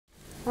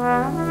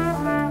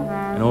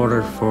In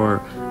order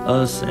for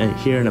us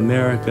here in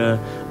America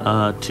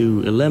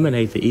to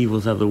eliminate the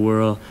evils of the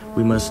world,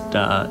 we must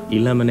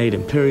eliminate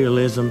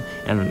imperialism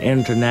and an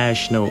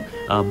international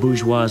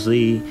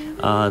bourgeoisie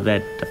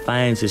that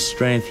finds its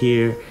strength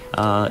here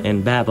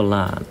in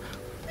Babylon.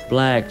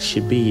 Blacks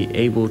should be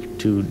able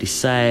to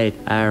decide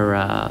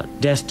our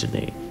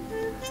destiny.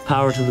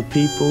 Power to the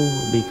people,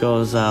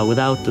 because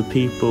without the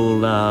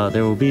people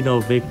there will be no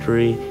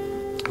victory.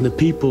 The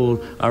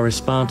people are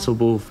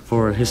responsible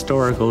for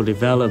historical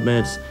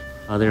developments.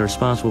 They're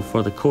responsible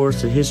for the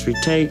course that history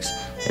takes,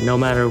 and no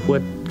matter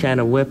what kind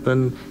of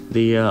weapon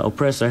the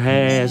oppressor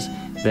has,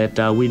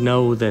 that we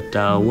know that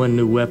one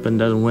new weapon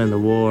doesn't win the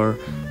war,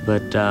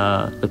 but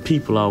the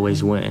people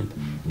always win.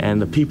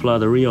 And the people are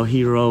the real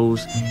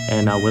heroes,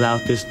 and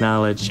without this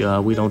knowledge,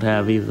 we don't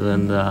have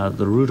even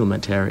the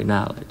rudimentary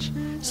knowledge.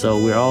 So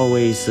we're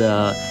always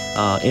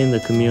in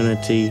the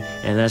community,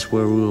 and that's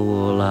where we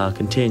will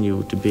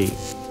continue to be.